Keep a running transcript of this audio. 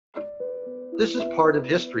this is part of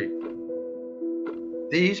history.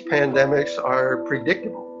 These pandemics are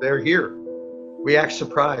predictable. They're here. We act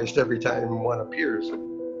surprised every time one appears.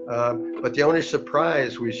 But the only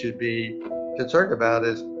surprise we should be concerned about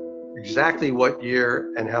is exactly what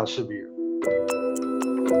year and how severe.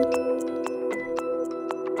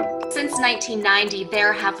 Since 1990,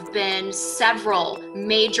 there have been several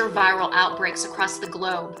major viral outbreaks across the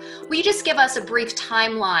globe. Will you just give us a brief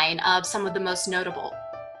timeline of some of the most notable?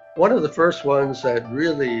 One of the first ones that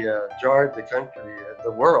really jarred the country,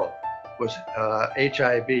 the world, was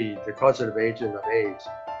HIV, the causative agent of AIDS.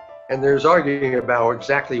 And there's arguing about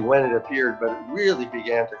exactly when it appeared, but it really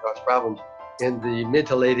began to cause problems in the mid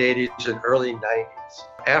to late 80s and early 90s.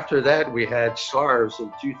 After that, we had SARS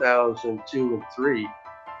in 2002 and 3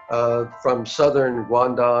 from southern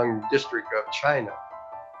Guangdong district of China.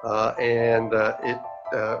 It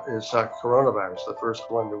is coronavirus, the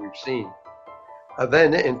first one that we've seen.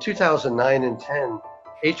 Then in 2009 and 10,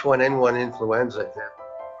 H1N1 influenza hit,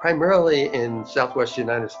 primarily in Southwest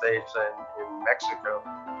United States and in Mexico,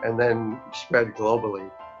 and then spread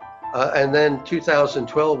globally. And then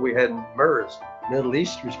 2012, we had MERS, Middle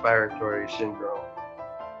East Respiratory Syndrome.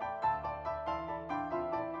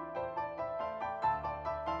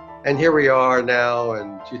 And here we are now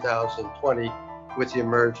in 2020 with the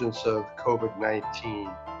emergence of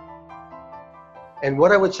COVID-19. And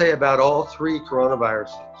what I would say about all three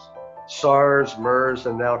coronaviruses, SARS, MERS,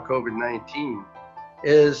 and now COVID-19,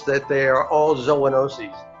 is that they are all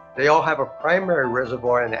zoonoses. They all have a primary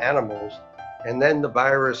reservoir in animals, and then the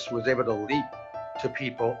virus was able to leap to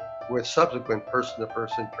people with subsequent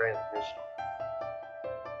person-to-person transmission.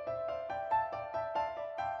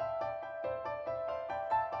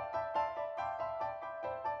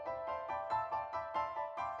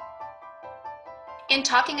 In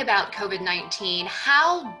talking about COVID-19,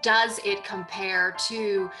 how does it compare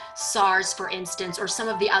to SARS, for instance, or some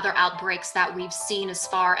of the other outbreaks that we've seen as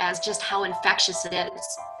far as just how infectious it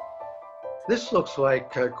is? This looks like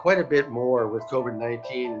quite a bit more with COVID-19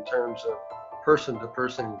 in terms of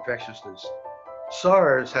person-to-person infectiousness.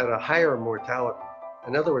 SARS had a higher mortality.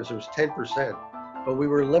 In other words, it was 10%, but we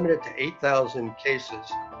were limited to 8,000 cases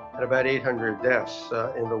and about 800 deaths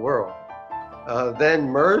in the world. Then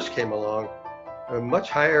MERS came along, a much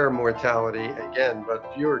higher mortality again,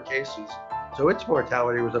 but fewer cases. So its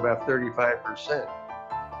mortality was about 35%.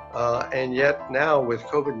 And yet now with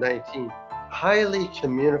COVID-19, highly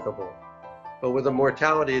communicable, but with a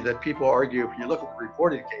mortality that people argue, if you look at the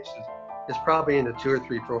reported cases, is probably in the 2 or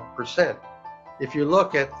 3%. If you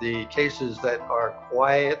look at the cases that are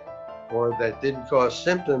quiet or that didn't cause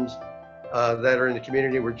symptoms that are in the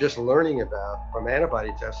community we're just learning about from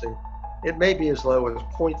antibody testing, it may be as low as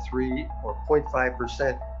 0.3 or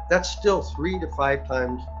 0.5%. That's still 3 to 5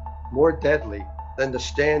 times more deadly than the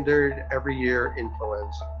standard every year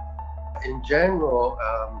influenza. In general,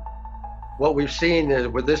 what we've seen is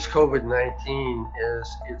with this COVID-19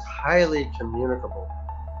 is it's highly communicable.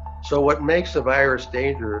 So what makes the virus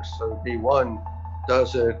dangerous would be, one,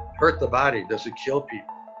 does it hurt the body? Does it kill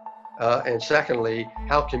people? And secondly,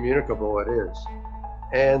 how communicable it is.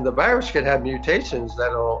 And the virus can have mutations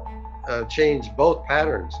that'll change both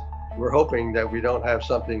patterns. We're hoping that we don't have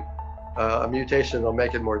something, a mutation that'll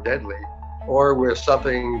make it more deadly, or with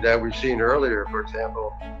something that we've seen earlier, for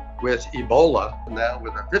example, with Ebola, now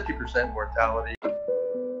with a 50% mortality.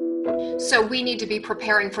 So we need to be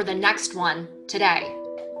preparing for the next one today.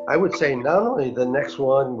 I would say not only the next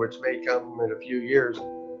one, which may come in a few years,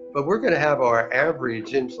 but we're going to have our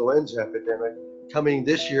average influenza epidemic coming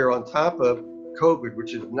this year on top of COVID,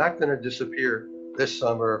 which is not going to disappear this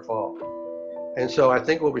summer or fall. And so I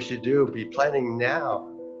think what we should do is be planning now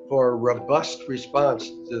for a robust response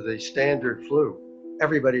to the standard flu.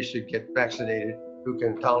 Everybody should get vaccinated who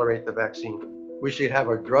can tolerate the vaccine. We should have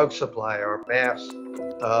our drug supply, our masks,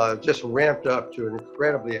 just ramped up to an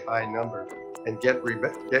incredibly high number and get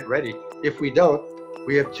ready. If we don't,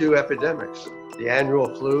 we have two epidemics, the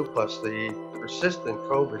annual flu plus the persistent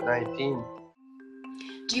COVID-19.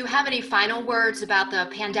 Do you have any final words about the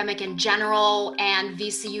pandemic in general and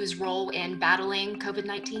VCU's role in battling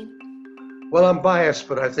COVID-19? Well, I'm biased,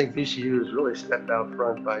 but I think VCU has really stepped out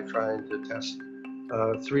front by trying to test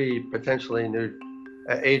 3 potentially new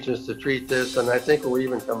agents to treat this, and I think we'll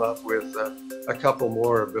even come up with a couple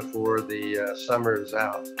more before the summer is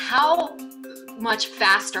out. How much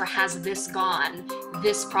faster has this gone,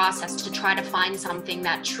 this process, to try to find something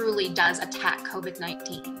that truly does attack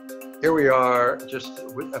COVID-19? Here we are just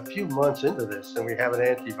a few months into this, and we have an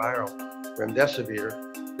antiviral,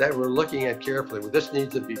 remdesivir, that we're looking at carefully. This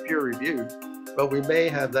needs to be peer reviewed, but we may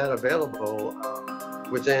have that available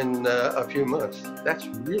within a few months. That's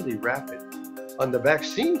really rapid. On the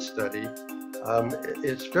vaccine study,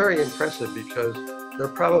 it's very impressive because there are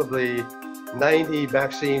probably 90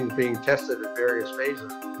 vaccines being tested at various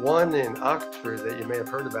phases. One in Oxford that you may have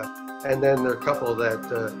heard about, and then there are a couple that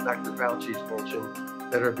Dr. Fauci's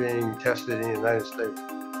mentioned that are being tested in the United States.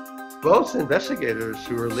 Both investigators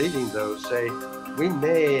who are leading those say we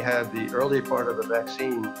may have the early part of a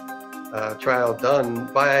vaccine trial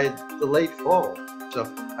done by the late fall.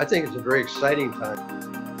 So I think it's a very exciting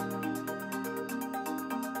time.